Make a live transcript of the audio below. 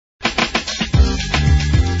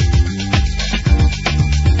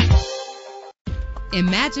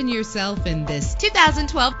Imagine yourself in this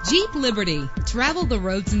 2012 Jeep Liberty. Travel the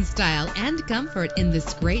roads in style and comfort in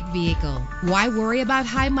this great vehicle. Why worry about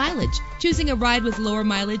high mileage? Choosing a ride with lower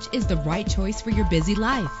mileage is the right choice for your busy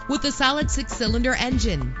life. With a solid 6-cylinder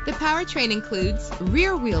engine, the powertrain includes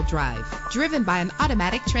rear-wheel drive, driven by an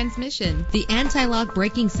automatic transmission. The anti-lock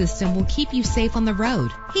braking system will keep you safe on the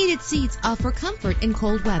road. Heated seats offer comfort in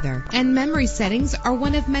cold weather, and memory settings are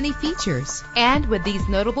one of many features. And with these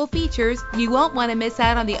notable features, you won't want to miss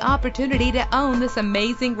out on the opportunity to own this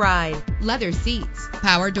amazing ride. Leather seats,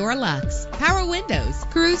 power door locks, power windows,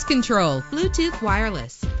 cruise control, Bluetooth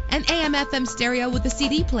wireless, an AM/FM stereo with a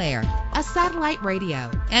CD player, a satellite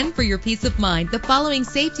radio. And for your peace of mind, the following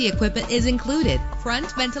safety equipment is included: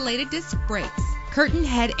 front ventilated disc brakes, curtain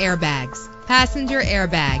head airbags, passenger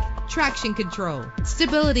airbag, traction control,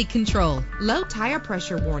 stability control, low tire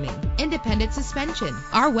pressure warning, independent suspension.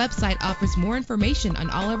 Our website offers more information on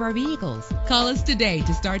all of our vehicles. Call us today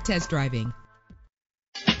to start test driving.